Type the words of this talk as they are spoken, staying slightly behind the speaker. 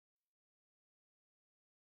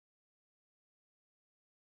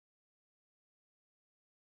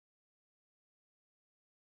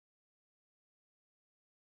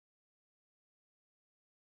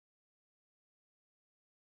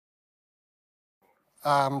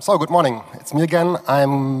So good morning. It's me again.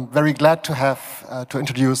 I'm very glad to have to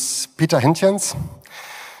introduce Pieter Hintjens.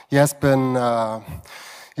 He has been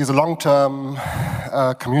he's a long-term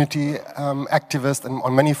community activist, and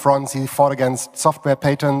on many fronts he fought against software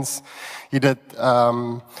patents. He did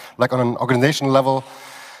like on an organizational level,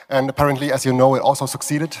 and apparently, as you know, it also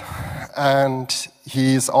succeeded. And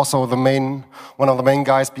he's also one of the main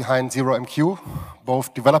guys behind ZeroMQ,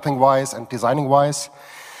 both developing-wise and designing-wise.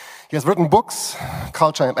 He has written books,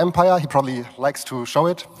 Culture and Empire. He probably likes to show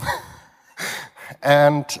it.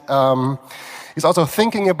 And he's also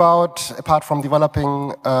thinking about, apart from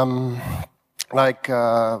developing,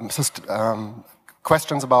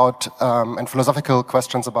 questions about, and philosophical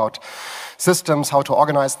questions about systems, how to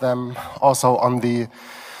organize them, also on the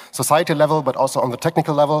society level, but also on the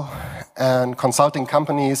technical level, and consulting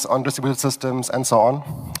companies on distributed systems, and so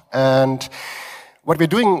on. And what we're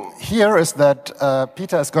doing here is that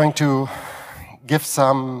Pieter is going to give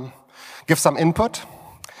some input,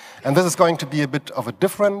 and this is going to be a bit of a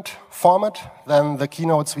different format than the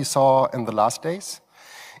keynotes we saw in the last days,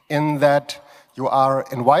 in that you are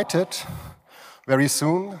invited very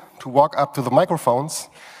soon to walk up to the microphones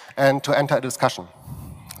and to enter a discussion.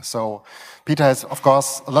 So Pieter has, of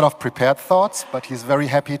course, a lot of prepared thoughts, but he's very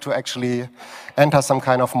happy to actually enter some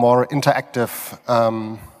kind of more interactive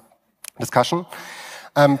discussion.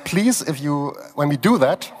 Please, when we do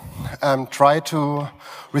that, try to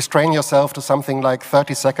restrain yourself to something like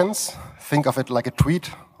 30 seconds. Think of it like a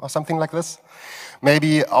tweet or something like this.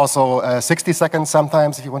 Maybe also 60 seconds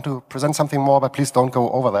sometimes if you want to present something more, but please don't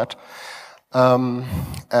go over that.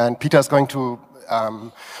 And Pieter is going to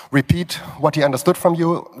repeat what he understood from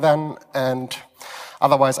you then, and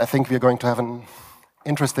otherwise I think we're going to have an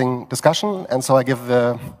interesting discussion, and so I give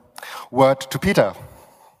the word to Pieter.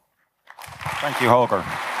 Thank you, Holger.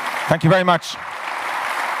 Thank you very much.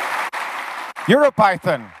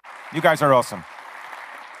 EuroPython, you guys are awesome.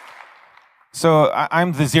 So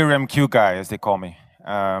I'm the ZeroMQ guy, as they call me.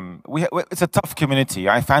 It's a tough community.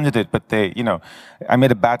 I founded it, but I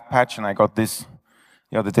made a bad patch and I got this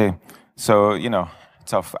the other day. So,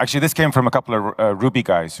 tough. Actually, this came from a couple of Ruby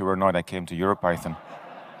guys who were annoyed I came to EuroPython.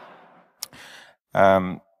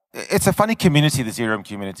 It's a funny community, the ZeroMQ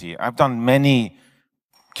community. I've done many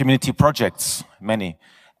community projects,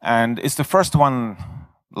 and it's the first one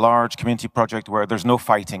large community project where there's no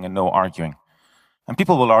fighting and no arguing. And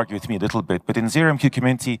people will argue with me a little bit, but in ZeroMQ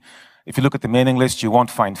community, if you look at the mailing list, you won't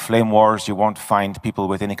find flame wars, you won't find people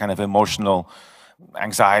with any kind of emotional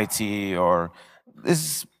anxiety, or this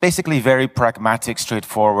is basically very pragmatic,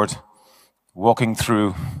 straightforward, walking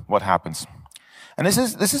through what happens. And this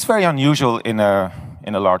is very unusual in a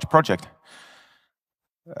large project.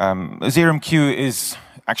 ZeroMQ is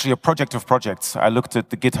actually a project of projects. I looked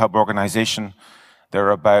at the GitHub organization. There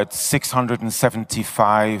are about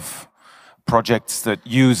 675 projects that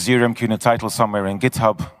use ZeroMQ in a title somewhere in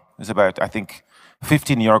GitHub. There's about, I think,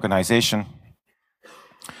 50 in the organization.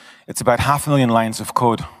 It's about 500,000 lines of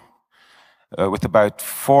code with about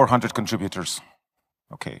 400 contributors.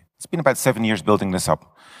 Okay, it's been about 7 years building this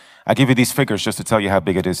up. I give you these figures just to tell you how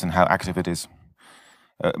big it is and how active it is.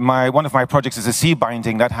 One of my projects is a C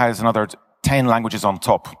binding that has another 10 languages on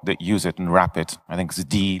top that use it and wrap it. I think it's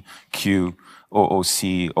D, Q,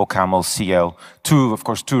 OOC, OCaml, CL. Of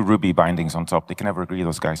course, two Ruby bindings on top. They can never agree,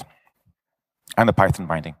 those guys. And a Python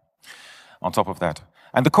binding on top of that.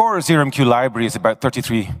 And the core ZeroMQ library is about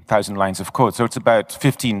 33,000 lines of code. So it's about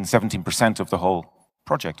 17% of the whole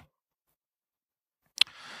project.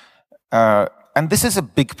 And this is a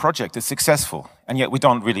big project. It's successful. And yet we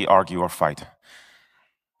don't really argue or fight.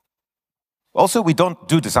 Also, we don't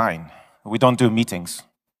do design. We don't do meetings.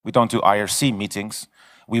 We don't do IRC meetings.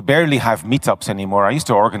 We barely have meetups anymore. I used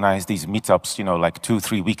to organize these meetups, like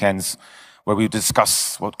 2-3 weekends where we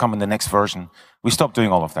discuss what come in the next version. We stopped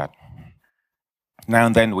doing all of that. Now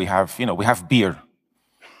and then we have beer.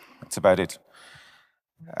 That's about it.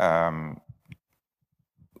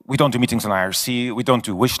 We don't do meetings on IRC. We don't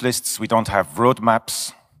do wish lists. We don't have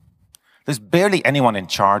roadmaps. There's barely anyone in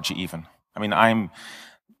charge even. I mean, I'm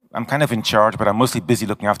kind of in charge, but I'm mostly busy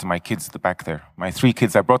looking after my kids at the back there. My 3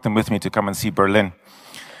 kids, I brought them with me to come and see Berlin.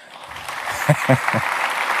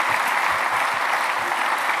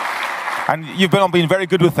 And you've been very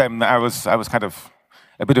good with them. I was kind of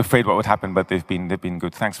a bit afraid what would happen, but they've been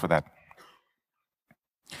good. Thanks for that.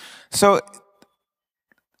 So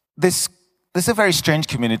this is a very strange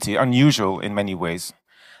community, unusual in many ways,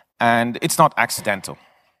 and it's not accidental.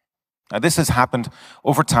 Now, this has happened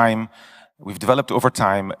over time. We've developed over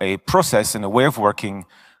time a process and a way of working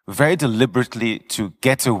very deliberately to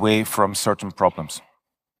get away from certain problems.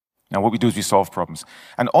 Now, what we do is we solve problems.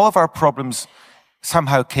 And all of our problems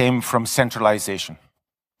somehow came from centralization.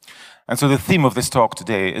 And so the theme of this talk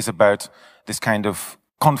today is about this kind of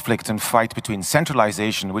conflict and fight between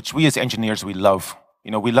centralization, which we as engineers, we love.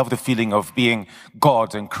 You know, we love the feeling of being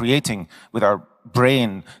God and creating with our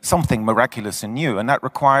brain something miraculous and new. And that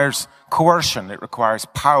requires coercion, it requires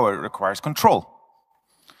power, it requires control.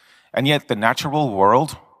 And yet the natural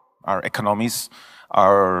world, our economies,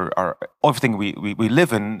 everything we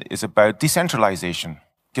live in is about decentralization,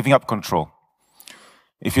 giving up control.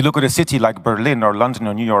 If you look at a city like Berlin or London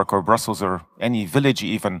or New York or Brussels or any village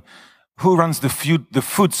even, who runs the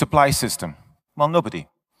food supply system? Well, nobody.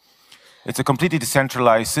 It's a completely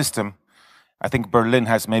decentralized system. I think Berlin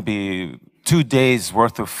has maybe 2 days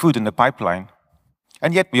worth of food in the pipeline.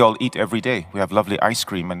 And yet we all eat every day. We have lovely ice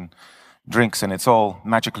cream and drinks and it's all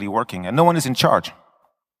magically working and no one is in charge.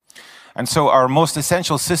 And so our most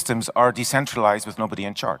essential systems are decentralized with nobody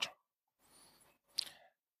in charge.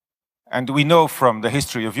 And we know from the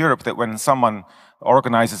history of Europe that when someone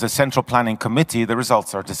organizes a central planning committee, the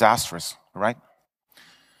results are disastrous, right?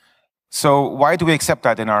 So why do we accept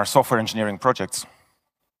that in our software engineering projects?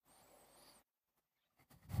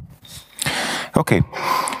 Okay.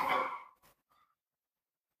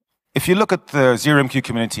 If you look at the ZeroMQ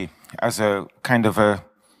community as a kind of a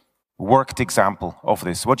worked example of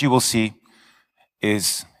this, what you will see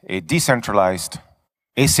is a decentralized,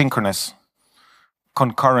 asynchronous,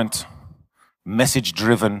 concurrent,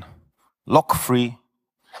 message-driven, lock-free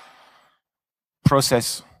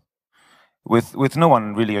process with no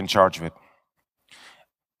one really in charge of it.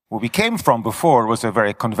 What we came from before was a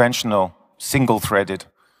very conventional, single-threaded,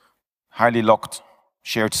 highly locked,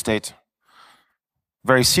 shared state.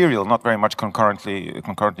 Very serial, not very much concurrently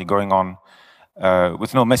going on,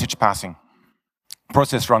 with no message passing.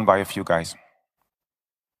 Process run by a few guys.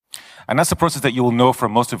 And that's a process that you will know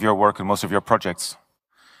from most of your work and most of your projects.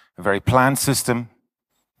 A very planned system,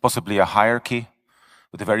 possibly a hierarchy,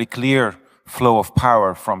 with a very clear flow of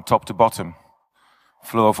power from top to bottom,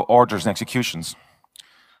 flow of orders and executions.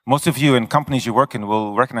 Most of you in companies you work in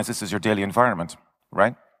will recognize this as your daily environment,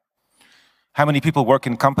 right? How many people work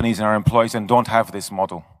in companies and are employees and don't have this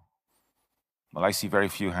model? Well, I see very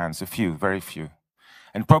few hands, a few, very few.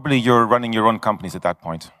 And probably you're running your own companies at that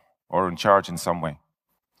point, or in charge in some way.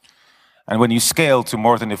 And when you scale to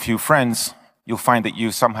more than a few friends, you'll find that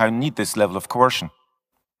you somehow need this level of coercion.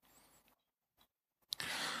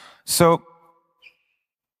 So,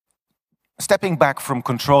 stepping back from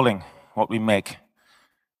controlling what we make,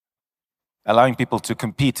 allowing people to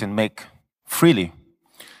compete and make freely,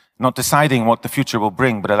 not deciding what the future will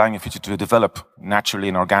bring, but allowing the future to develop naturally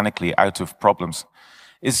and organically out of problems,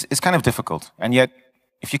 is kind of difficult. And yet,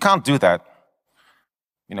 if you can't do that,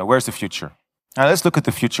 you know, where's the future? Now let's look at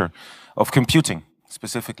the future of computing,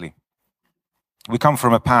 specifically. We come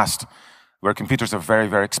from a past where computers are very,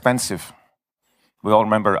 very expensive. We all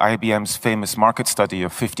remember IBM's famous market study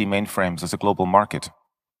of 50 mainframes as a global market.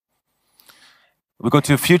 We go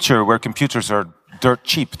to a future where computers are dirt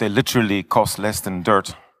cheap. They literally cost less than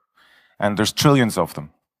dirt. And there's trillions of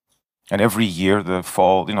them. And every year the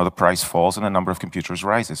price falls and the number of computers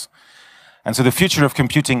rises. And so the future of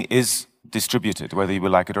computing is distributed, whether you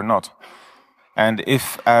will like it or not. And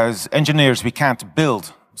if, as engineers, we can't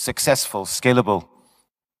build successful, scalable,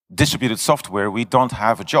 distributed software, we don't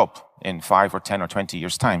have a job in 5 or 10 or 20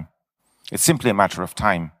 years' time. It's simply a matter of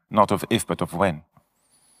time, not of if, but of when.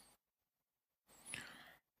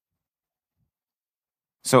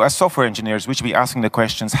 So as software engineers, we should be asking the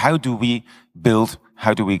questions, how do we build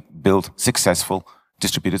successful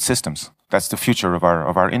distributed systems? That's the future of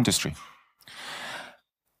our industry.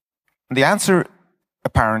 And the answer,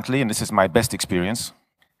 apparently, and this is my best experience,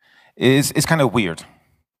 is kind of weird.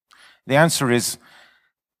 The answer is,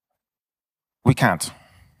 we can't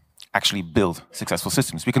actually build successful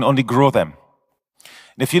systems. We can only grow them.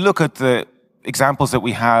 And if you look at the examples that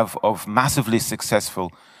we have of massively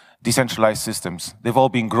successful decentralized systems, they've all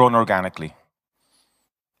been grown organically,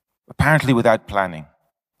 apparently without planning.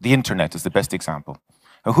 The internet is the best example.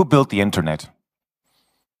 Now, who built the internet?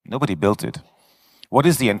 Nobody built it. What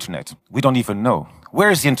is the internet? We don't even know.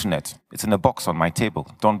 Where is the internet? It's in a box on my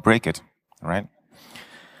table. Don't break it, right?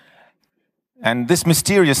 And this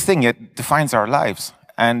mysterious thing, it defines our lives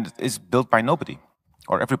and is built by nobody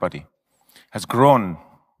or everybody, has grown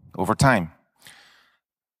over time.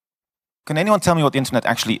 Can anyone tell me what the internet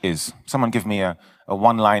actually is? Someone give me a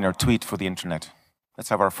one-liner tweet for the internet. Let's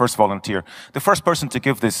have our first volunteer. The first person to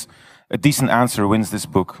give this a decent answer wins this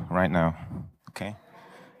book right now. Okay?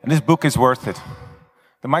 And this book is worth it.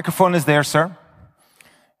 The microphone is there, sir.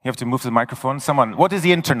 You have to move to the microphone. Someone, what is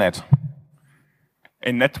the internet?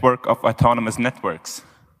 A network of autonomous networks.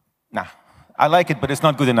 Nah, I like it, but it's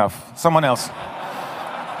not good enough. Someone else.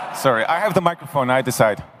 Sorry, I have the microphone, I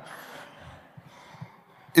decide.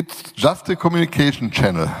 It's just a communication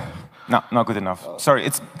channel. No, not good enough. Sorry,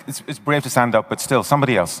 it's brave to stand up, but still,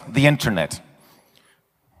 somebody else. The internet.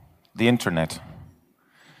 The internet.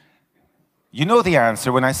 You know the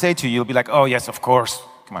answer. When I say to you, you'll be like, oh yes, of course.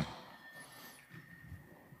 Come on.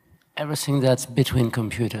 Everything that's between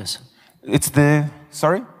computers. It's the,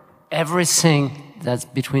 sorry? Everything that's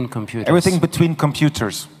between computers. Everything between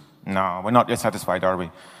computers. No, we're not yet satisfied, are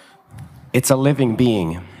we? It's a living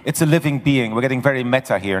being. It's a living being. We're getting very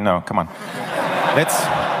meta here. No, come on. Let's...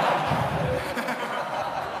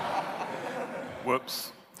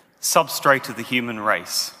 Whoops. Substrate of the human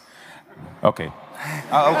race. Okay.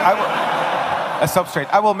 A substrate.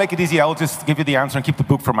 I will make it easy. I will just give you the answer and keep the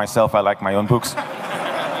book for myself. I like my own books.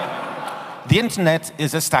 The internet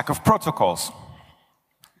is a stack of protocols.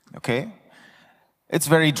 Okay? It's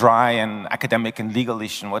very dry and academic and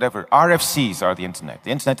legalish and whatever. RFCs are the internet.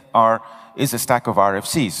 The internet is a stack of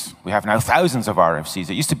RFCs. We have now thousands of RFCs.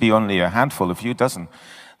 It used to be only a handful, a few dozen.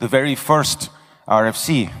 The very first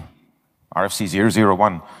RFC, RFC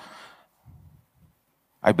 001,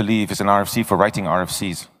 I believe is an RFC for writing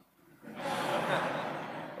RFCs.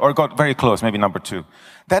 Or got very close, maybe number 2.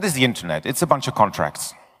 That is the internet. It's a bunch of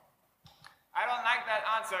contracts. I don't like that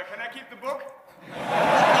answer. Can I keep the book?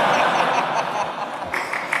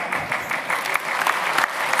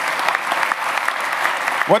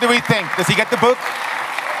 What do we think? Does he get the book?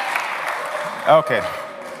 Okay.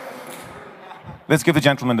 Let's give the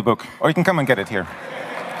gentleman the book. Or you can come and get it here.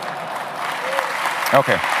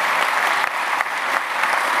 Okay.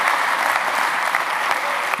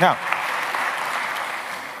 Now,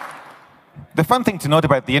 the fun thing to note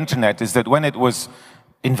about the internet is that when it was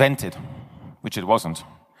invented, which it wasn't,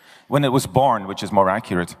 when it was born, which is more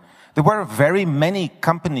accurate, there were very many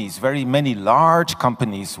companies, very many large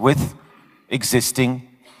companies with existing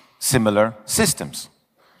similar systems.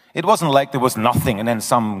 It wasn't like there was nothing and then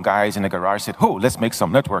some guys in a garage said, oh, let's make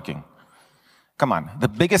some networking. Come on, the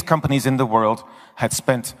biggest companies in the world had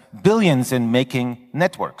spent billions in making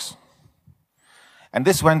networks. And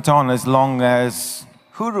this went on as long as,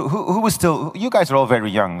 who was still, you guys are all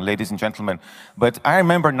very young, ladies and gentlemen, but I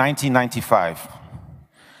remember 1995.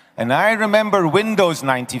 And I remember Windows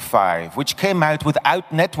 95, which came out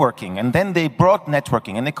without networking, and then they brought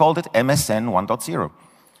networking, and they called it MSN 1.0.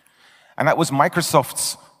 And that was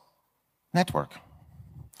Microsoft's network.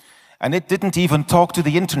 And it didn't even talk to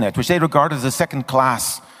the internet, which they regarded as a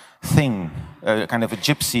second-class thing, kind of a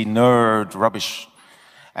gypsy, nerd, rubbish.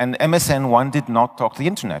 And MSN 1 did not talk to the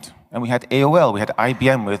internet. And we had AOL, we had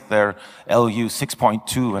IBM with their LU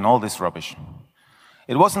 6.2 and all this rubbish.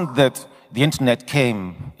 It wasn't that the internet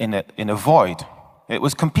came in a void. It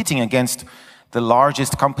was competing against the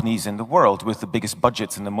largest companies in the world with the biggest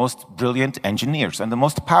budgets and the most brilliant engineers and the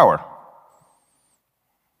most power.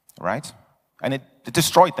 Right? And it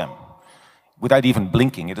destroyed them without even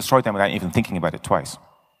blinking. It destroyed them without even thinking about it twice.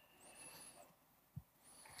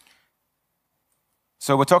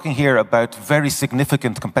 So we're talking here about very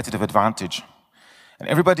significant competitive advantage. And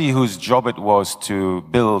everybody whose job it was to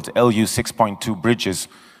build LU 6.2 bridges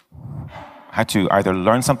had to either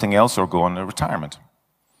learn something else or go on a retirement.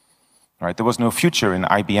 Right? There was no future in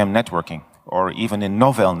IBM networking or even in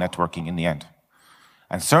Novell networking in the end.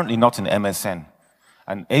 And certainly not in MSN.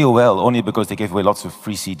 And AOL only because they gave away lots of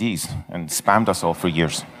free CDs and spammed us all for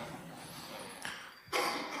years.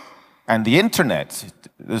 And the internet,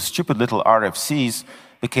 the stupid little RFCs,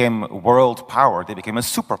 became world power. They became a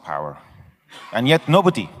superpower. And yet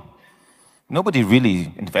nobody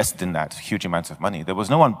really invested in that huge amounts of money. There was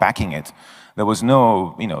no one backing it. There was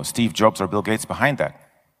no, Steve Jobs or Bill Gates behind that.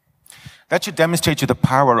 That should demonstrate you the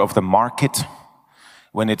power of the market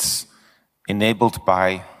when it's enabled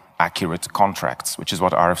by accurate contracts, which is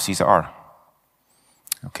what RFCs are.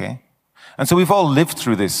 Okay? And so we've all lived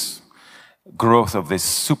through this growth of this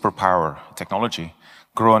superpower technology,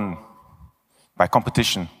 grown by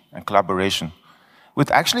competition and collaboration,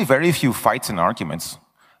 with actually very few fights and arguments.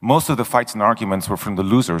 Most of the fights and arguments were from the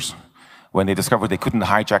losers when they discovered they couldn't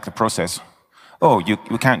hijack the process. Oh,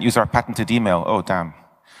 we can't use our patented email. Oh, damn.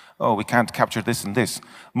 Oh, we can't capture this and this.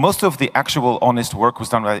 Most of the actual honest work was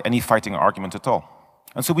done without any fighting argument at all.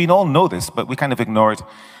 And so we all know this, but we kind of ignore it,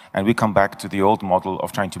 and we come back to the old model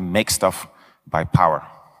of trying to make stuff by power.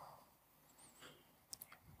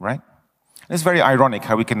 Right? It's very ironic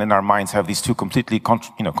how we can, in our minds, have these two completely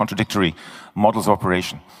contradictory models of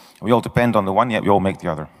operation. We all depend on the one, yet we all make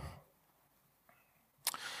the other.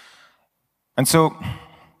 And so,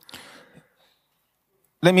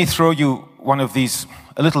 let me throw you one of these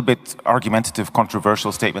a little bit argumentative,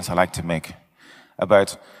 controversial statements I like to make.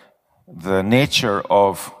 about the nature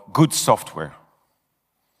of good software.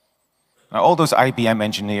 Now, all those IBM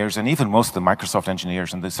engineers, and even most of the Microsoft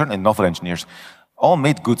engineers, and certainly novel engineers, all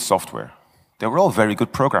made good software. They were all very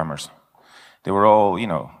good programmers. They were all,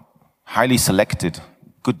 highly selected,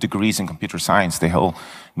 good degrees in computer science. They all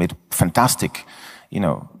made fantastic,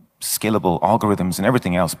 scalable algorithms and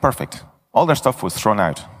everything else perfect. All their stuff was thrown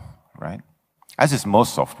out, right? As is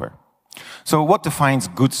most software. So what defines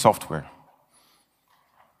good software?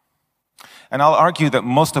 And I'll argue that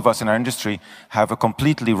most of us in our industry have a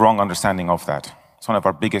completely wrong understanding of that. It's one of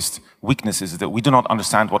our biggest weaknesses, is that we do not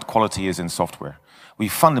understand what quality is in software. We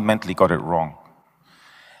fundamentally got it wrong.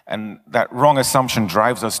 And that wrong assumption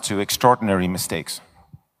drives us to extraordinary mistakes.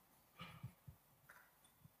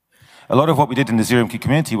 A lot of what we did in the ZeroMQ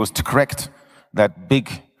community was to correct that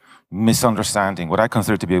big misunderstanding, what I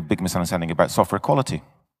consider to be a big misunderstanding about software quality.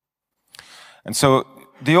 And so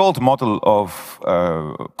the old model of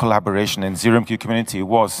collaboration in ZeroMQ community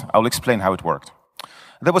was, I'll explain how it worked.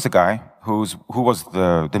 There was a guy who was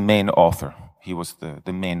the main author. He was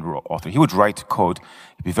the main author. He would write code.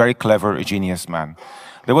 He'd be very clever, a genius man.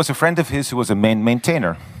 There was a friend of his who was a main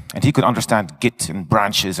maintainer, and he could understand Git and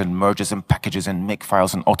branches and merges and packages and make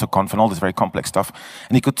files and autoconf and all this very complex stuff.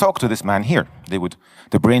 And he could talk to this man here.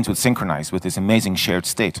 The brains would synchronize with this amazing shared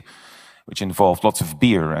state, which involved lots of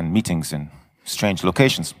beer and meetings in strange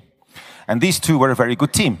locations. And these two were a very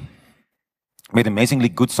good team. Made amazingly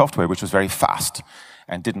good software, which was very fast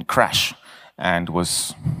and didn't crash and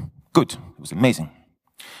was good. It was amazing.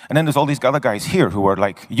 And then there's all these other guys here who were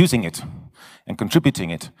like using it and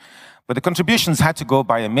contributing it. But the contributions had to go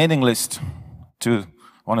by a mailing list to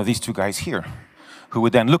one of these two guys here, who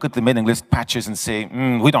would then look at the mailing list patches and say,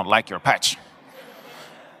 we don't like your patch.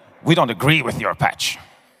 We don't agree with your patch.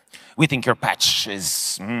 We think your patch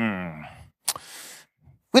is,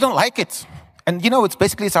 we don't like it. And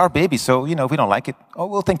it's our baby, so if we don't like it,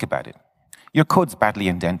 we'll think about it. Your code's badly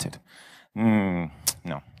indented.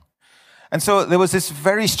 No. And so there was this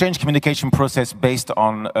very strange communication process based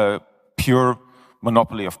on a pure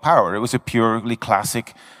monopoly of power. It was a purely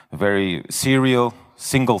classic, very serial,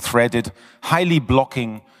 single-threaded, highly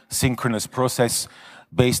blocking synchronous process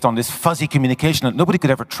based on this fuzzy communication that nobody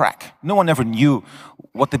could ever track. No one ever knew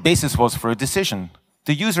what the basis was for a decision.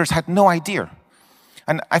 The users had no idea.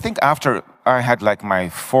 And I think after I had like my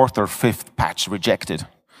 4th or 5th patch rejected,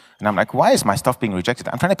 and I'm like, why is my stuff being rejected?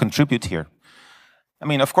 I'm trying to contribute here. I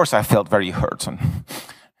mean, of course I felt very hurt, and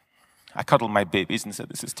I cuddled my babies and said,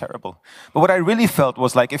 this is terrible. But what I really felt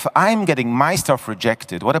was like, if I'm getting my stuff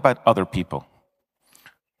rejected, what about other people?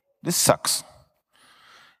 This sucks.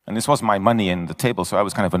 And this was my money in the table, so I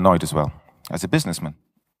was kind of annoyed as well, as a businessman.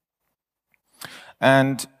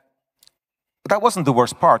 And that wasn't the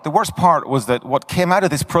worst part. The worst part was that what came out of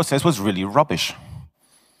this process was really rubbish.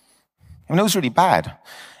 I mean, it was really bad.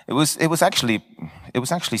 It was actually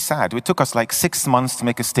sad. It took us like 6 months to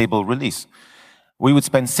make a stable release. We would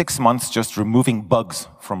spend 6 months just removing bugs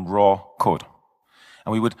from raw code.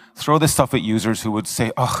 And we would throw this stuff at users who would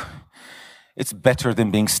say, oh, it's better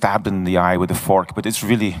than being stabbed in the eye with a fork, but it's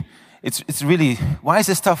really, why is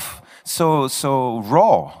this stuff so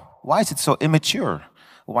raw? Why is it so immature?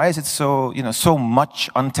 Why is it so, so much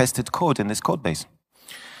untested code in this code base?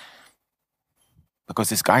 Because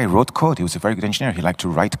this guy wrote code. He was a very good engineer. He liked to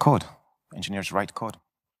write code. Engineers write code.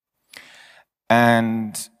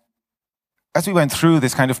 And as we went through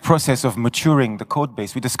this kind of process of maturing the code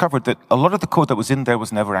base, we discovered that a lot of the code that was in there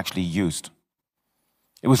was never actually used.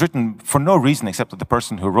 It was written for no reason except that the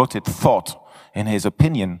person who wrote it thought, in his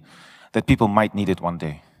opinion, that people might need it one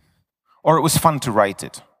day. Or it was fun to write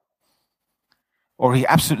it. Or he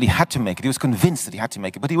absolutely had to make it. He was convinced that he had to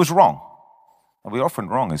make it, but he was wrong. And we're often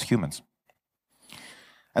wrong as humans.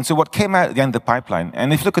 And so what came out at the end of the pipeline,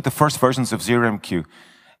 and if you look at the first versions of ZeroMQ,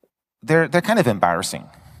 they're kind of embarrassing.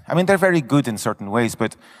 I mean, they're very good in certain ways,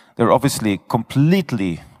 but they're obviously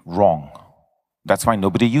completely wrong. That's why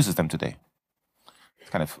nobody uses them today. It's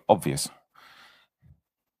kind of obvious.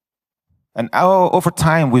 And over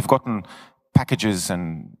time, we've gotten packages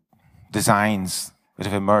and designs that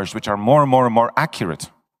have emerged which are more and more and more accurate.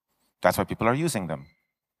 That's why people are using them.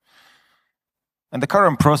 And the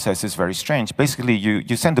current process is very strange. Basically,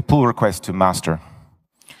 you send a pull request to master,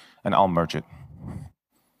 and I'll merge it.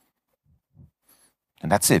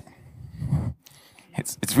 And that's it.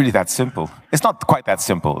 It's really that simple. It's not quite that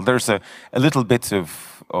simple. There's a little bit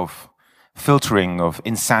of filtering of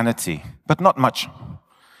insanity, but not much.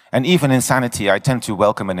 And even insanity, I tend to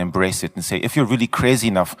welcome and embrace it and say, if you're really crazy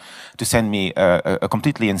enough to send me a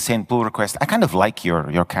completely insane pull request, I kind of like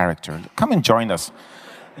your character. Come and join us.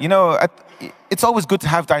 It's always good to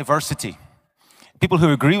have diversity. People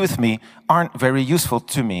who agree with me aren't very useful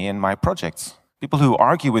to me in my projects. People who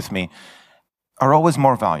argue with me are always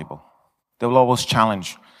more valuable. They will always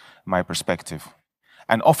challenge my perspective.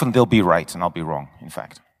 And often they'll be right and I'll be wrong, in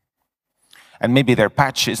fact. And maybe their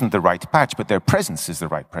patch isn't the right patch, but their presence is the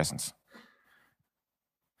right presence.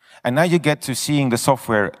 And now you get to seeing the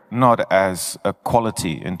software not as a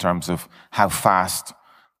quality in terms of how fast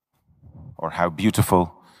or how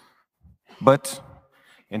beautiful, but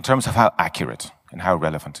in terms of how accurate and how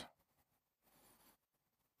relevant.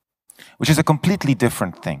 Which is a completely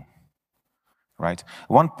different thing, right?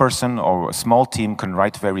 One person or a small team can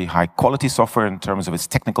write very high quality software in terms of its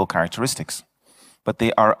technical characteristics, but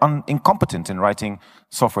they are incompetent in writing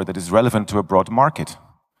software that is relevant to a broad market.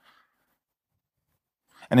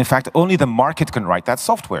 And in fact, only the market can write that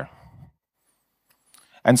software.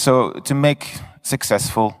 And so to make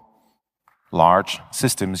successful large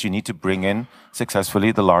systems, you need to bring in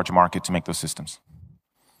successfully the large market to make those systems.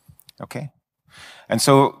 Okay? And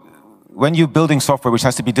so when you're building software which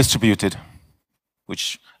has to be distributed,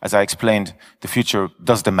 which, as I explained, the future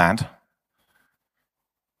does demand,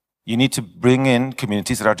 you need to bring in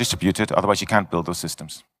communities that are distributed, otherwise you can't build those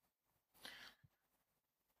systems.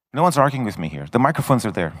 No one's arguing with me here. The microphones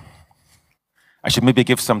are there. I should maybe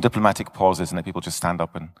give some diplomatic pauses and let people just stand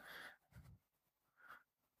up and...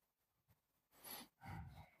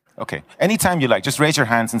 Okay, anytime you like, just raise your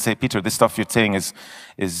hands and say, Peter, this stuff you're saying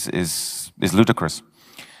is ludicrous.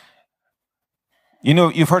 You know,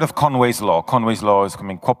 you've heard of Conway's Law. Conway's Law is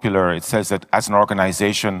becoming popular. It says that as an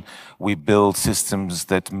organization, we build systems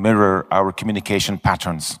that mirror our communication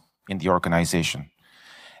patterns in the organization.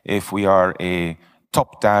 If we are a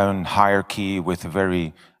top-down hierarchy with a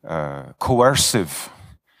very coercive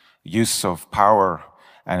use of power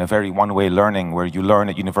and a very one-way learning where you learn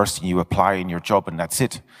at university, you apply in your job and that's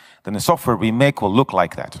it, then the software we make will look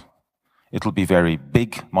like that. It'll be very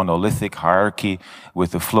big, monolithic hierarchy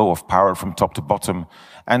with a flow of power from top to bottom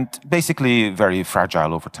and basically very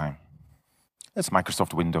fragile over time. That's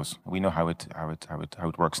Microsoft Windows. We know how it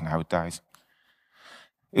works and how it dies.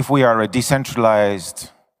 If we are a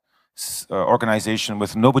decentralized organization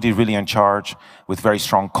with nobody really in charge, with very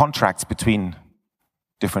strong contracts between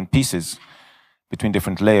different pieces, between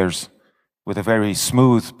different layers, with a very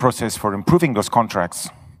smooth process for improving those contracts,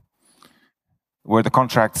 where the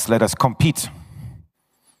contracts let us compete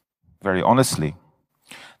very honestly,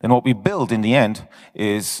 then what we build in the end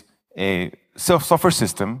is a software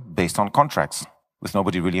system based on contracts, with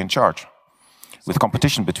nobody really in charge, with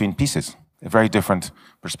competition between pieces, a very different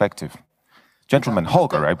perspective. Gentleman,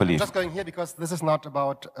 Holger, I believe. I'm just going here because this is not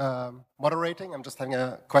about moderating. I'm just having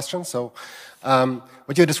a question. So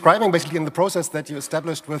what you're describing basically in the process that you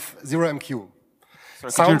established with ZeroMQ.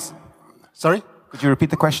 Sorry? Could you repeat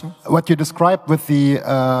the question? What you described with the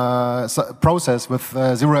process with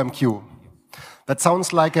ZeroMQ. That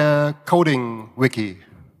sounds like a coding wiki,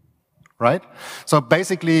 right? So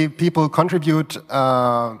basically people contribute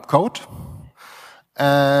code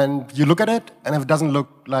and you look at it, and if it doesn't look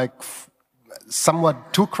like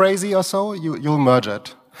somewhat too crazy or so, you'll merge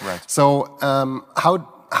it. Right. So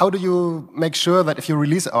how do you make sure that if you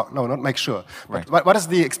release, oh, no, not make sure, right. but what is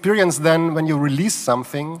the experience then when you release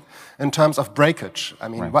something in terms of breakage? I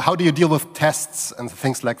mean, right. How do you deal with tests and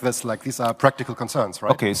things like this? Like these are practical concerns,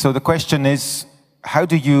 right? Okay, so the question is, how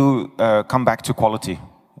do you come back to quality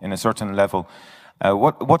in a certain level?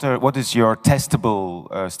 What is your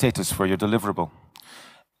testable status for your deliverable?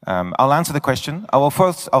 I'll answer the question. I'll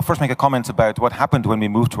first make a comment about what happened when we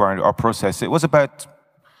moved to our process. It was about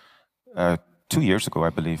 2 years ago, I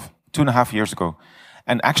believe, 2.5 years ago.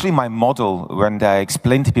 And actually my model, when I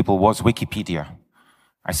explained to people, was Wikipedia.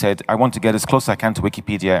 I said, I want to get as close as I can to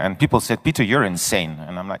Wikipedia. And people said, Peter, you're insane.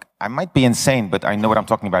 And I'm like, I might be insane, but I know what I'm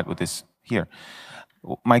talking about with this here.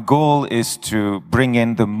 My goal is to bring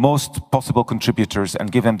in the most possible contributors and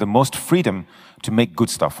give them the most freedom to make good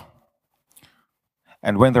stuff.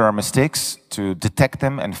 And when there are mistakes, to detect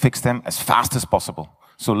them and fix them as fast as possible.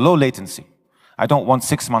 So low latency. I don't want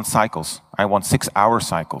 6-month cycles. I want 6-hour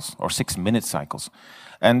cycles or 6-minute cycles.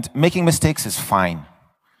 And making mistakes is fine.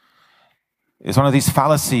 It's one of these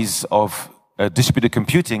fallacies of distributed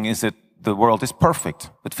computing is that the world is perfect,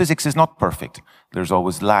 but physics is not perfect. There's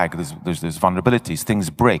always lag, there's vulnerabilities, things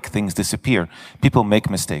break, things disappear. People make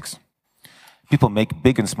mistakes. People make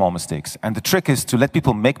big and small mistakes. And the trick is to let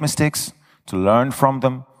people make mistakes, to learn from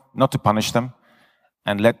them, not to punish them,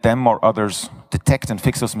 and let them or others detect and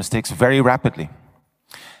fix those mistakes very rapidly.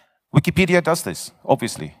 Wikipedia does this,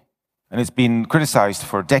 obviously. And it's been criticized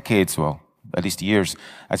for decades, well, at least years,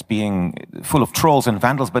 as being full of trolls and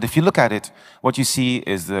vandals. But if you look at it, what you see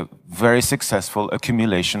is the very successful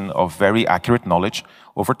accumulation of very accurate knowledge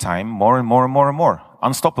over time, more and more and more and more,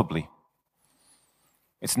 unstoppably.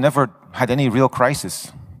 It's never had any real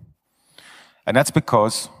crisis. And that's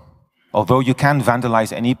because, although you can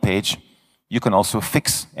vandalize any page, you can also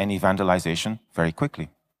fix any vandalization very quickly.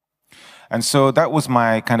 And so that was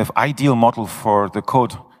my kind of ideal model for the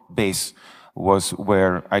code base, was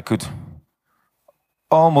where I could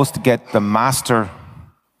almost get the master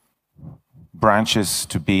branches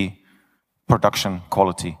to be production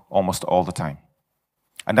quality almost all the time.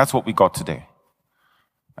 And that's what we got today.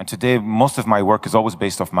 And today, most of my work is always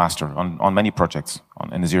based off master on many projects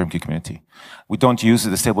in the ZeroMQ community. We don't use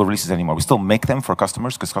the stable releases anymore. We still make them for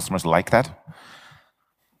customers because customers like that.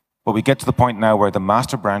 But we get to the point now where the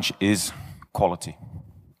master branch is quality,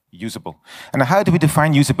 usable. And how do we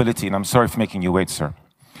define usability? And I'm sorry for making you wait, sir.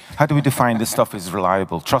 How do we define this stuff is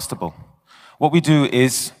reliable, trustable? What we do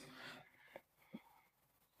is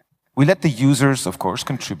we let the users, of course,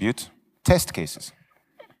 contribute test cases.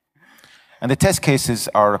 And the test cases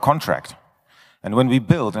are a contract. And when we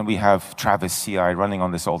build, and we have Travis CI running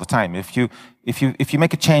on this all the time, if you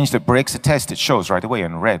make a change that breaks a test, it shows right away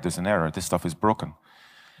in red, there's an error, this stuff is broken.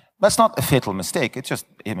 That's not a fatal mistake, it's just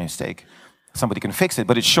a mistake. Somebody can fix it,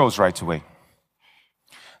 but it shows right away.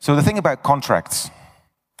 So the thing about contracts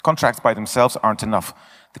by themselves aren't enough.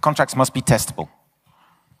 The contracts must be testable.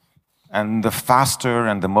 And the faster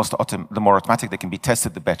and the more automatic they can be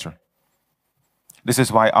tested, the better. This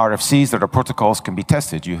is why RFCs, that are protocols, can be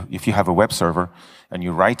tested. If you have a web server and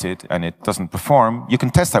you write it and it doesn't perform, you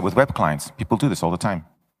can test that with web clients. People do this all the time.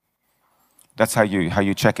 That's how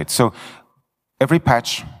you check it. So every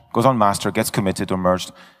patch goes on master, gets committed or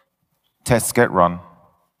merged, tests get run.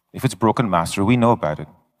 If it's broken master, we know about it.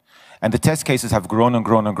 And the test cases have grown and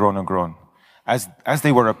grown and grown and grown. As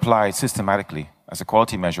they were applied systematically as a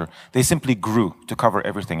quality measure, they simply grew to cover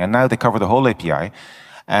everything. And now they cover the whole API.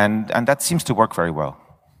 And that seems to work very well.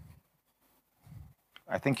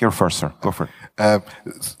 I think you're first, sir. Go for it.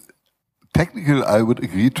 Technically, I would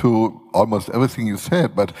agree to almost everything you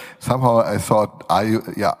said, but somehow I thought, are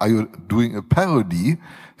you doing a parody?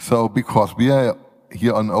 So because we are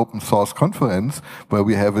here on open source conference where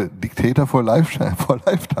we have a dictator for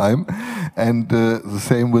lifetime, and the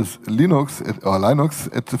same with Linux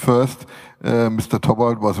at the first. Mr.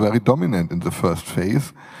 Tobold was very dominant in the first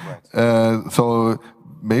phase. Right. So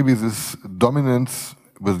maybe this dominance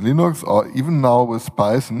with Linux or even now with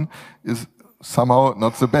Python is somehow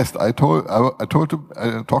not the best. I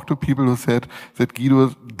talked to people who said that Guido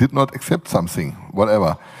did not accept something,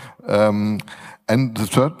 whatever. And the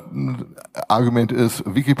third argument is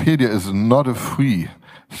Wikipedia is not a free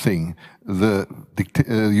thing.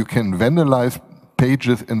 You can vandalize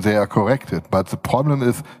pages and they are corrected, but the problem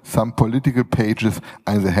is some political pages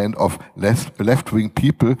are in the hand of left-wing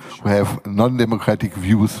people who have non-democratic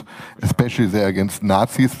views, especially they're against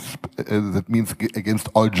Nazis. That means against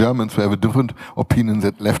all Germans who have a different opinion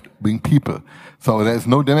than left-wing people. So there is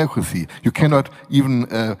no democracy. You cannot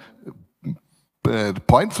even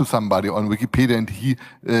point to somebody on Wikipedia and he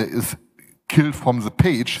is killed from the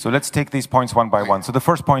page. So let's take these points one by one. So the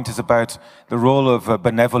first point is about the role of a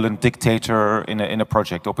benevolent dictator in a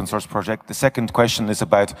project, open source project. The second question is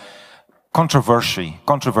about controversy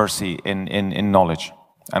in knowledge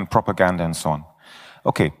and propaganda and so on.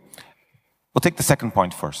 Okay, we'll take the second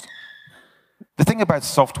point first. The thing about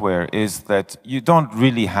software is that you don't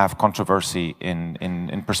really have controversy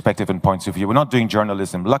in perspective and points of view. We're not doing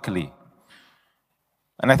journalism, luckily.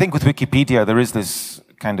 And I think with Wikipedia, there is this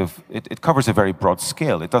kind of, it covers a very broad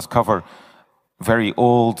scale. It does cover very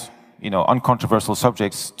old, uncontroversial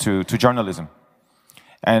subjects to journalism.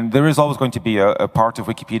 And there is always going to be a part of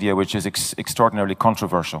Wikipedia which is extraordinarily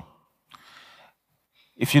controversial.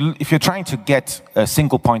 If you're trying to get a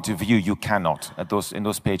single point of view, you cannot in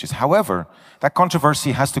those pages. However, that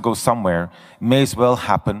controversy has to go somewhere, may as well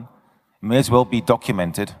happen, may as well be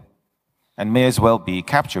documented, and may as well be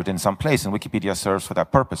captured in some place, and Wikipedia serves for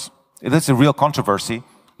that purpose. If it's a real controversy,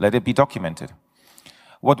 let it be documented.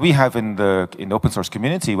 What we have in the open source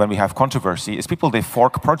community when we have controversy is people, they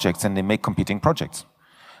fork projects and they make competing projects.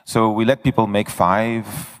 So we let people make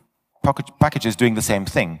 5 packages doing the same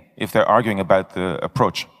thing if they're arguing about the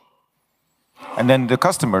approach. And then the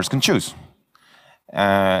customers can choose.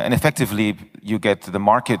 And effectively, you get the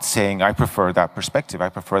market saying, I prefer that perspective, I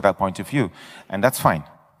prefer that point of view, and that's fine.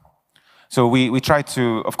 So we try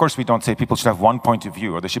to, of course we don't say people should have one point of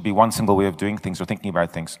view or there should be one single way of doing things or thinking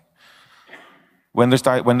about things. When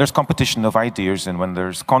there's competition of ideas and when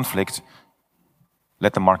there's conflict,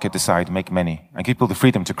 let the market decide, make many, and give people the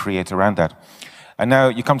freedom to create around that. And now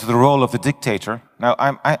you come to the role of the dictator. Now,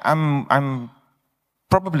 I'm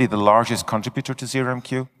probably the largest contributor to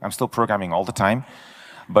ZeroMQ. I'm still programming all the time,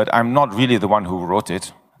 but I'm not really the one who wrote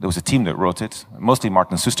it. There was a team that wrote it. Mostly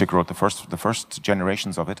Martin Sustik wrote the first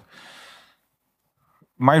generations of it.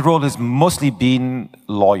 My role has mostly been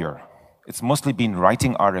lawyer. It's mostly been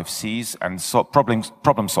writing RFCs and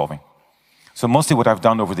problem solving. So mostly what I've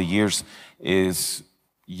done over the years is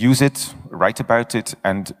use it, write about it,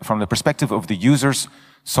 and from the perspective of the users,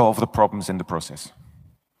 solve the problems in the process.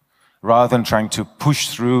 Rather than trying to push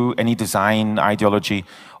through any design ideology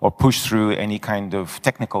or push through any kind of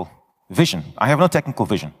technical vision. I have no technical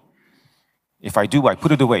vision. If I do, I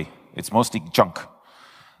put it away. It's mostly junk.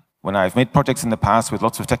 When I've made projects in the past with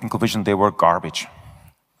lots of technical vision, they were garbage.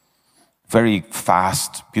 Very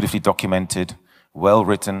fast, beautifully documented,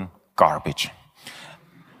 well-written garbage.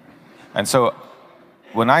 And so,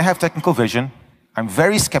 when I have technical vision, I'm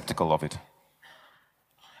very skeptical of it.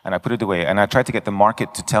 And I put it away, and I try to get the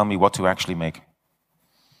market to tell me what to actually make.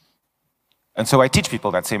 And so I teach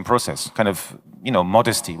people that same process, kind of,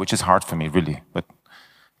 modesty, which is hard for me, really. But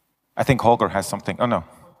I think Holger has something. Oh, no.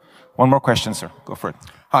 One more question, sir. Go for it.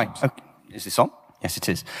 Hi. Is this on? Yes, it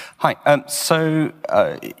is. Hi.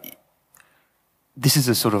 This is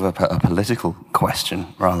a sort of a political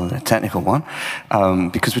question rather than a technical one,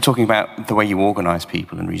 because we're talking about the way you organize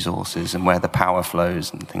people and resources and where the power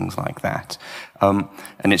flows and things like that.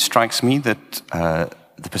 And it strikes me that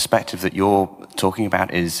the perspective that you're talking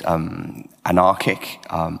about is anarchic,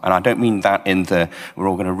 and I don't mean that in the we're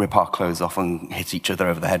all going to rip our clothes off and hit each other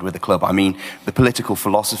over the head with a club. I mean the political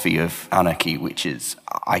philosophy of anarchy, which is,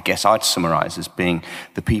 I guess I'd summarize as being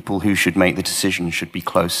the people who should make the decisions should be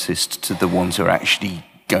closest to the ones who are actually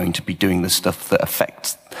going to be doing the stuff that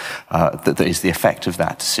affects, that is the effect of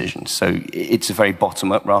that decision. So it's a very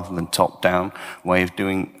bottom-up rather than top-down way of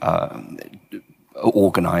doing,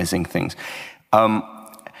 organizing things.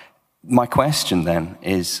 My question then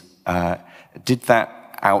is, did that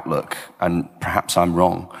outlook, and perhaps I'm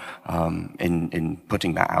wrong in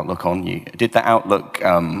putting that outlook on you, did that outlook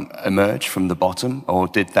emerge from the bottom, or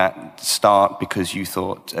did that start because you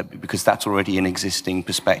thought, because that's already an existing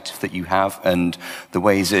perspective that you have, and the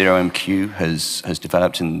way ZeroMQ has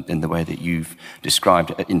developed in the way that you've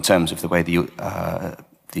described in terms of the way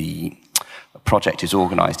the project is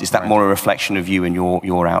organized, is that more a reflection of you and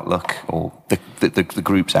your outlook, or the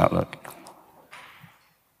group's outlook?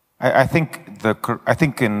 I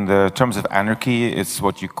think in the terms of anarchy, it's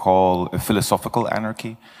what you call a philosophical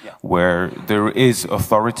anarchy, yeah, where there is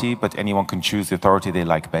authority, but anyone can choose the authority they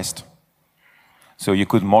like best. So you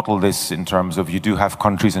could model this in terms of you do have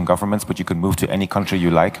countries and governments, but you can move to any country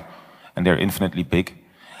you like, and they're infinitely big.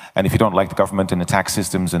 And if you don't like the government and the tax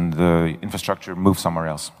systems and the infrastructure, move somewhere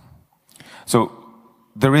else. So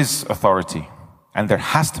there is authority, and there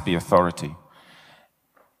has to be authority.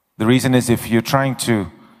 The reason is if you're trying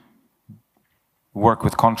to work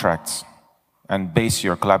with contracts and base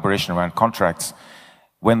your collaboration around contracts,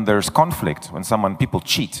 when there's conflict, when people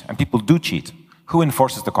cheat, and people do cheat, who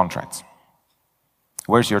enforces the contracts?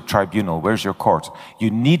 Where's your tribunal? Where's your court?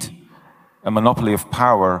 You need a monopoly of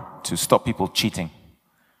power to stop people cheating.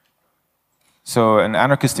 So an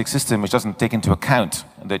anarchistic system which doesn't take into account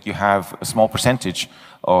that you have a small percentage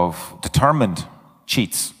of determined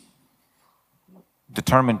cheats,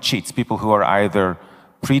 people who are either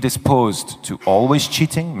predisposed to always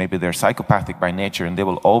cheating, maybe they're psychopathic by nature and they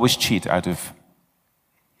will always cheat out of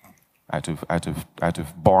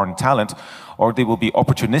born talent, or they will be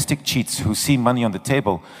opportunistic cheats who see money on the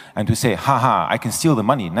table and who say, haha, I can steal the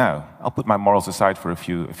money now. I'll put my morals aside for a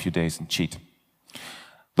few days and cheat.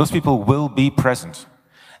 Those people will be present,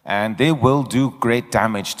 and they will do great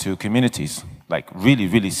damage to communities, like really,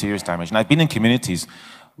 really serious damage. And I've been in communities,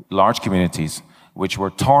 large communities, which were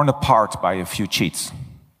torn apart by a few cheats,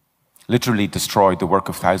 literally destroyed the work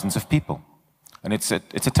of thousands of people. And it's a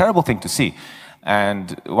terrible thing to see.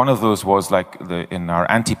 And one of those was like in our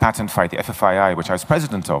anti-patent fight, the FFII, which I was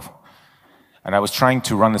president of. And I was trying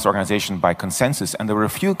to run this organization by consensus, and there were a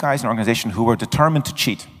few guys in the organization who were determined to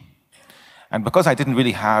cheat. And because I didn't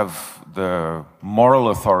really have the moral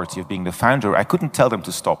authority of being the founder, I couldn't tell them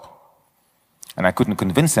to stop. And I couldn't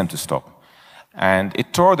convince them to stop. And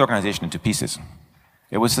it tore the organization into pieces.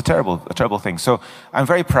 It was a terrible thing. So I'm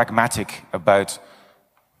very pragmatic about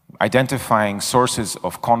identifying sources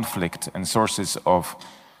of conflict and sources of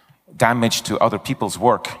damage to other people's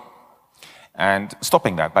work and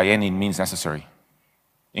stopping that by any means necessary,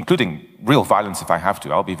 including real violence if I have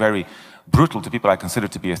to. I'll be very brutal to people I consider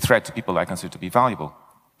to be a threat, to people I consider to be valuable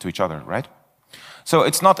to each other, right? So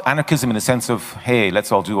it's not anarchism in the sense of, hey,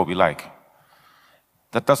 let's all do what we like.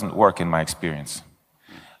 That doesn't work in my experience.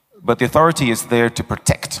 But the authority is there to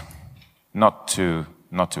protect, not to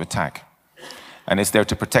attack. And it's there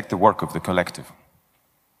to protect the work of the collective.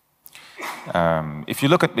 If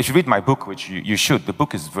you read my book, which you should, the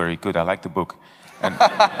book is very good, I like the book. And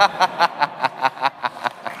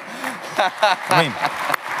I mean,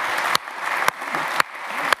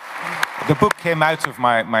 the book came out of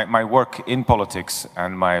my work in politics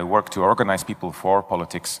and my work to organize people for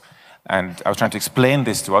politics. And I was trying to explain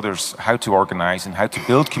this to others, how to organize and how to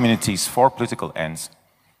build communities for political ends.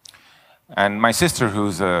 And my sister,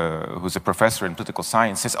 who's a professor in political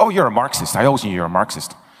science, says, "Oh, you're a Marxist. I always knew you're a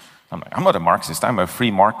Marxist." I'm like, "I'm not a Marxist. I'm a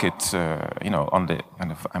free market,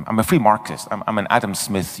 I'm a free Marxist. I'm an Adam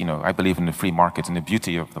Smith, I believe in the free market and the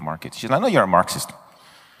beauty of the market." She's like, "I know you're a Marxist."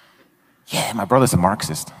 "Yeah, my brother's a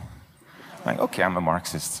Marxist." I'm like, "Okay, I'm a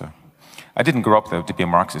Marxist." So I didn't grow up though to be a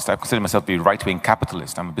Marxist. I consider myself to be a right-wing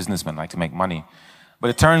capitalist. I'm a businessman, I like to make money. But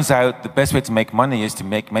it turns out the best way to make money is to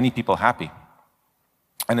make many people happy.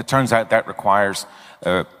 And it turns out that requires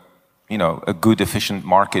a good, efficient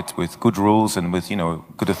market with good rules and with,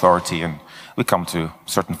 good authority. And we come to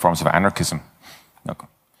certain forms of anarchism.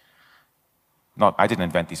 I didn't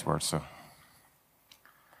invent these words, so.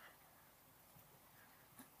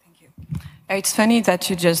 Thank you. It's funny that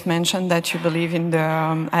you just mentioned that you believe in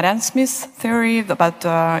the Adam Smith theory about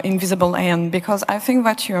the invisible hand, because I think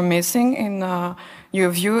what you're missing in your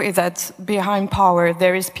view is that behind power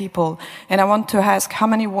there is people. And I want to ask how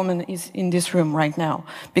many women is in this room right now?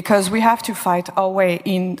 Because we have to fight our way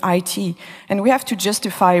in IT, and we have to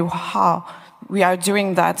justify how we are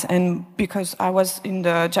doing that. And because I was in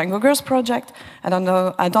the Django Girls project, I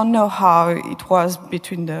don't know how it was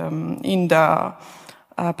between in the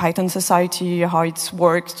Python society, how it's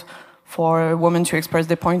worked for a woman to express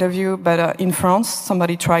their point of view, but in France,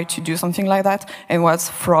 somebody tried to do something like that and was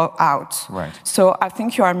thrown out. Right. So I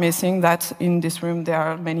think you are missing that in this room there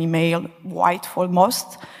are many male, white for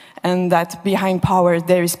most, and that behind power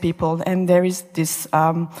there is people, and there is this,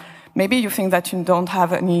 maybe you think that you don't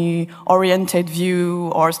have any oriented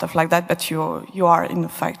view or stuff like that, but you are in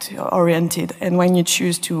fact oriented, and when you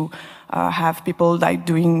choose to have people like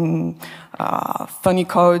doing funny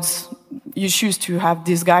codes, you choose to have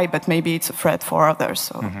this guy, but maybe it's a threat for others.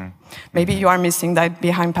 So maybe you are missing that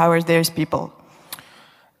behind power there's people.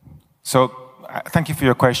 So thank you for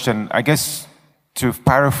your question. I guess to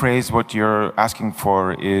paraphrase what you're asking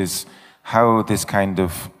for is how this kind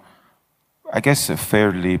of, I guess, a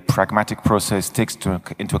fairly pragmatic process takes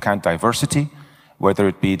into account diversity, whether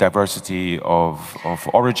it be diversity of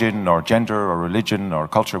origin or gender or religion or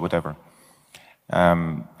culture, whatever.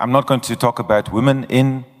 I'm not going to talk about women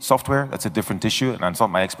in software. That's a different issue, and that's not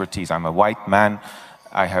my expertise. I'm a white man.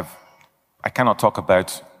 I cannot talk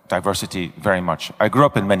about diversity very much. I grew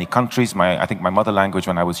up in many countries. I think my mother language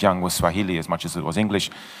when I was young was Swahili as much as it was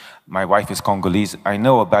English. My wife is Congolese. I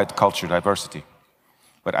know about culture diversity,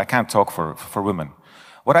 but I can't talk for women.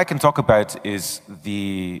 What I can talk about is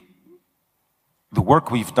the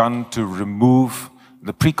work we've done to remove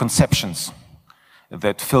the preconceptions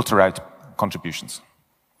that filter out contributions.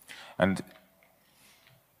 And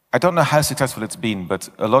I don't know how successful it's been, but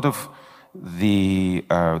a lot of the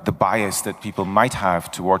bias that people might have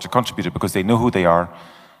towards a contributor because they know who they are.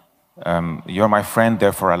 You're my friend,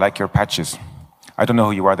 therefore I like your patches. I don't know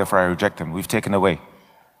who you are, therefore I reject them. We've taken away.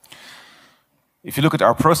 If you look at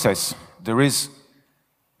our process, there is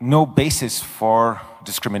no basis for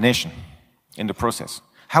discrimination in the process.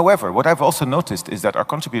 However, what I've also noticed is that our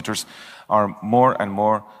contributors are more and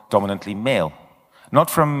more dominantly male, not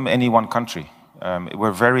from any one country.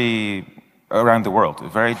 We're very around the world,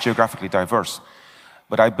 very geographically diverse.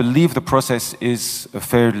 But I believe the process is a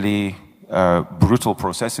fairly brutal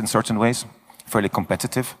process in certain ways, fairly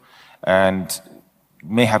competitive, and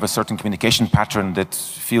may have a certain communication pattern that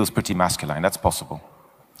feels pretty masculine. That's possible.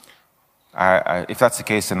 If that's the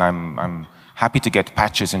case, then I'm happy to get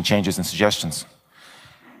patches and changes and suggestions.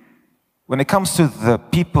 When it comes to the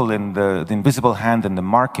people in the invisible hand in the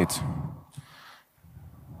market,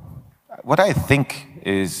 what I think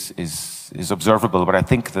is observable, what I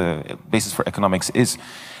think the basis for economics is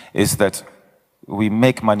that we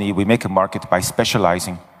make money, we make a market by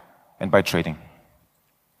specializing and by trading.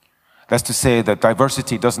 That's to say that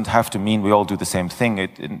diversity doesn't have to mean we all do the same thing.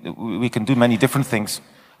 We can do many different things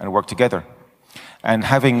and work together. And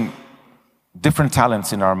having different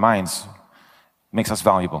talents in our minds makes us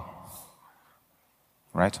valuable.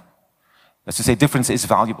 Right? That's to say difference is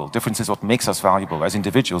valuable. Difference is what makes us valuable. As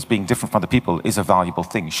individuals, being different from other people is a valuable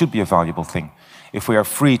thing, should be a valuable thing. If we are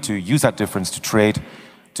free to use that difference to trade,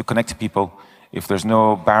 to connect to people, if there's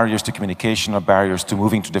no barriers to communication or barriers to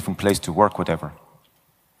moving to different places to work, whatever.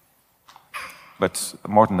 But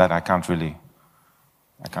more than that, I can't really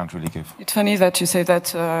give. It's funny that you say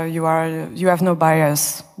that you have no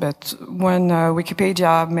bias, but when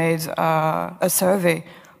Wikipedia made a survey,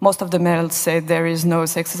 most of the males said there is no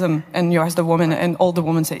sexism, and you ask the woman, and all the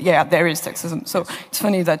women say, yeah, there is sexism. So it's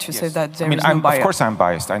funny that you say that there is no bias. Of course I'm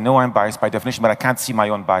biased. I know I'm biased by definition, but I can't see my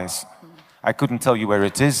own bias. I couldn't tell you where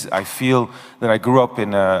it is. I feel that I grew up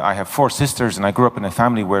in I have 4 sisters, and I grew up in a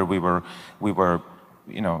family where we were,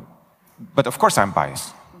 you know, but of course I'm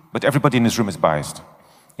biased. But everybody in this room is biased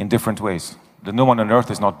in different ways. No one on earth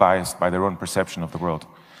is not biased by their own perception of the world.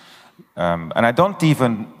 And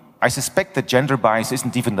I suspect that gender bias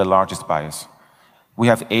isn't even the largest bias. We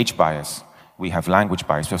have age bias, we have language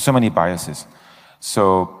bias, we have so many biases.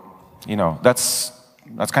 So, you know, that's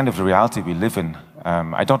kind of the reality we live in.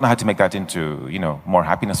 I don't know how to make that into, you know, more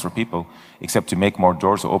happiness for people, except to make more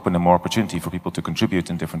doors open and more opportunity for people to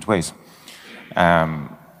contribute in different ways.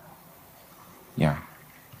 Yeah.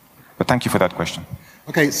 But thank you for that question.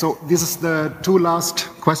 Okay, so this is the 2 last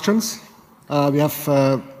questions. We have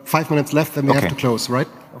 5 minutes left, and we have to close, right?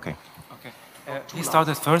 Okay. He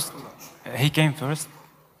started first. He came first.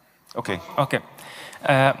 Okay. Okay.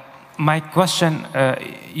 My question,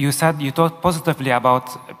 you said you talked positively about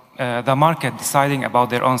the market deciding about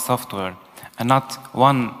their own software and not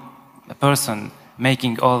one person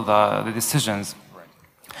making all the decisions.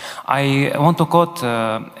 I want to quote,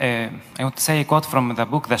 I want to say a quote from the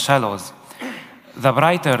book The Shallows. The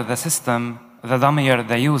brighter the system, the dummier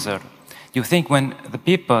the user. You think when the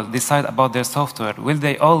people decide about their software, will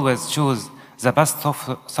they always choose the best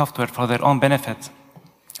software for their own benefit?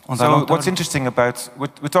 So what's interesting about,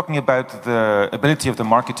 we're talking about the ability of the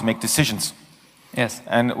market to make decisions. Yes.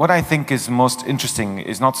 And what I think is most interesting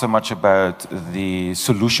is not so much about the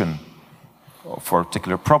solution for a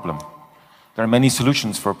particular problem. There are many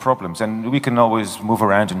solutions for problems, and we can always move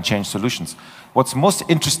around and change solutions. What's most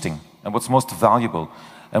interesting and what's most valuable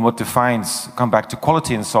and what defines, come back to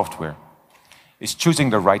quality in software, is choosing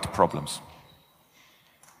the right problems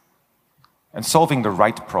and solving the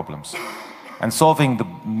right problems and solving the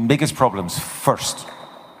biggest problems first.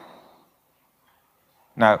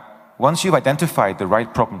 Now, once you've identified the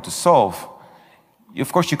right problem to solve,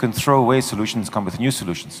 of course you can throw away solutions, come with new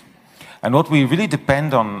solutions. And what we really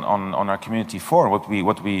depend on our community for, what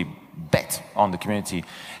we bet on the community,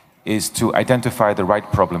 is to identify the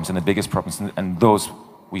right problems and the biggest problems, and those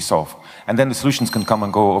we solve. And then the solutions can come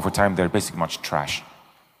and go over time. They're basically much trash.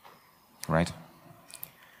 Right?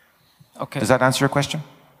 Okay. Does that answer your question?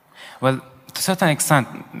 Well, to a certain extent,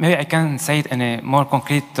 maybe I can say it in a more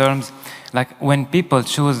concrete terms, like when people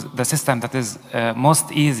choose the system that is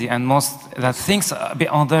most easy and that thinks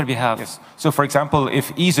on their behalf. Yes. So for example,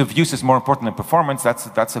 if ease of use is more important than performance,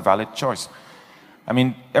 that's a valid choice. I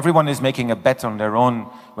mean, everyone is making a bet on their own.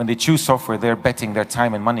 When they choose software, they're betting their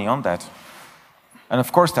time and money on that. And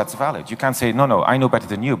of course that's valid. You can't say, no, I know better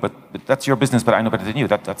than you, but that's your business, but I know better than you.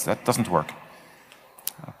 That doesn't work.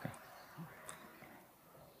 Okay.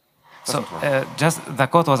 So just the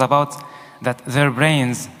quote was about that their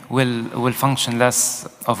brains will function less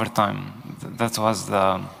over time. That was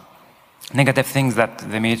the negative things that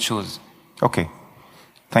they may choose. Okay,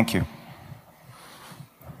 thank you.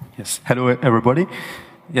 Yes, hello everybody.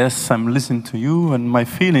 Yes, I'm listening to you, and my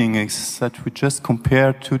feeling is that we just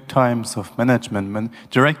compare 2 types of management,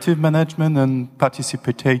 directive management and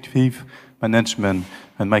participative management.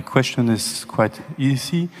 And my question is quite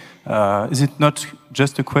easy. Is it not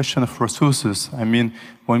just a question of resources? I mean,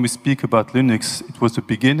 when we speak about Linux, it was the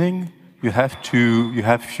beginning. You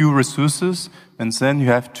have few resources, and then you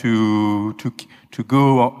have to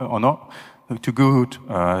go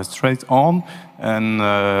straight on, and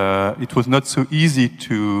it was not so easy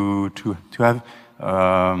to have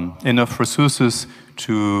enough resources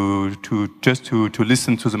to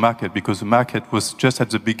listen to the market, because the market was just at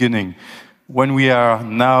the beginning. When we are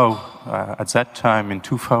now at that time in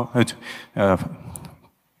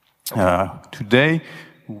today,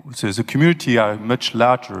 so the community are much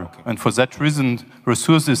larger, and for that reason,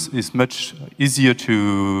 resources is much easier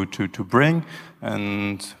to bring,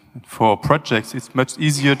 and for projects, it's much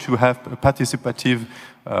easier to have a participative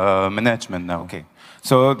management now. Okay.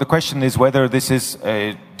 So the question is whether this is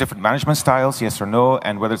different management styles, yes or no,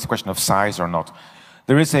 and whether it's a question of size or not.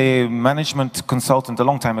 There is a management consultant a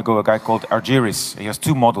long time ago, a guy called Argyris. He has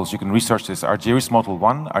 2 models. You can research this: Argyris Model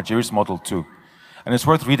 1, Argyris Model 2. And it's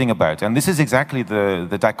worth reading about. And this is exactly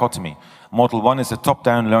the dichotomy. Model 1 is a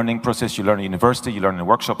top-down learning process. You learn at university, you learn in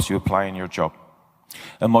workshops, you apply in your job.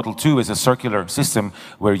 And Model 2 is a circular system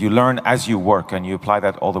where you learn as you work, and you apply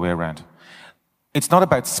that all the way around. It's not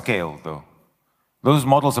about scale, though. Those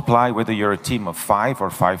models apply whether you're a team of 5 or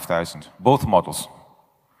 5,000, both models.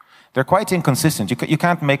 They're quite inconsistent. You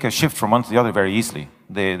can't make a shift from one to the other very easily.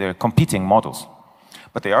 They're competing models.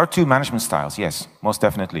 But they are two management styles, yes, most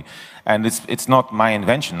definitely. And it's not my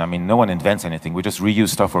invention. I mean, no one invents anything. We just reuse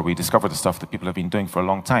stuff or we discover the stuff that people have been doing for a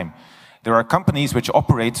long time. There are companies which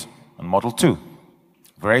operate on Model 2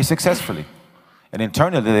 very successfully. And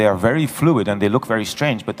internally, they are very fluid and they look very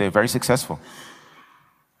strange, but they're very successful.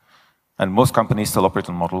 And most companies still operate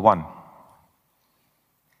on Model 1.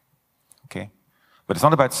 Okay? But it's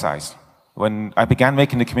not about size. When I began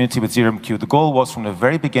making the community with ZeroMQ, the goal was from the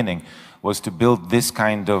very beginning was to build this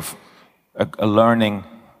kind of a learning,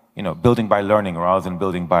 building by learning rather than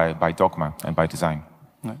building by dogma and by design.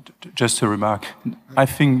 Just a remark. I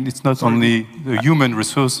think it's not only the human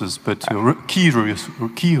resources, but key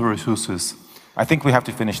resources. I think we have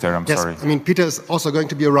to finish there, I'm sorry. I mean, Peter is also going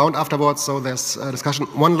to be around afterwards, so there's a discussion.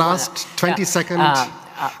 One last 20-second.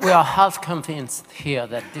 We are half convinced here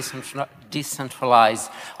that decentralized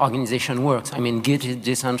organization works. I mean, Git is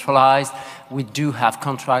decentralized. We do have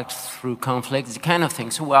contracts through conflicts, the kind of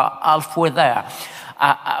thing. So we are halfway there.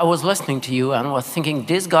 I was listening to you and was thinking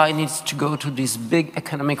this guy needs to go to this big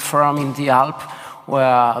economic forum in the Alps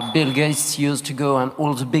where Bill Gates used to go and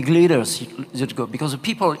all the big leaders used to go. Because the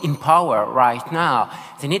people in power right now,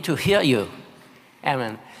 they need to hear you. I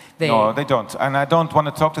mean, no, they don't. And I don't want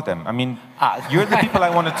to talk to them. I mean, you're the people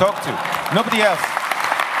I want to talk to. Nobody else.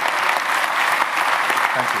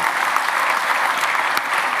 Thank you.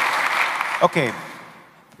 Okay.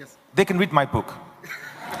 Yes. They can read my book.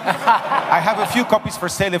 I have a few copies for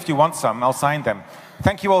sale if you want some. I'll sign them.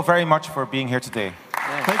 Thank you all very much for being here today.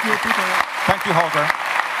 Thank you, Peter. Thank you, Holger.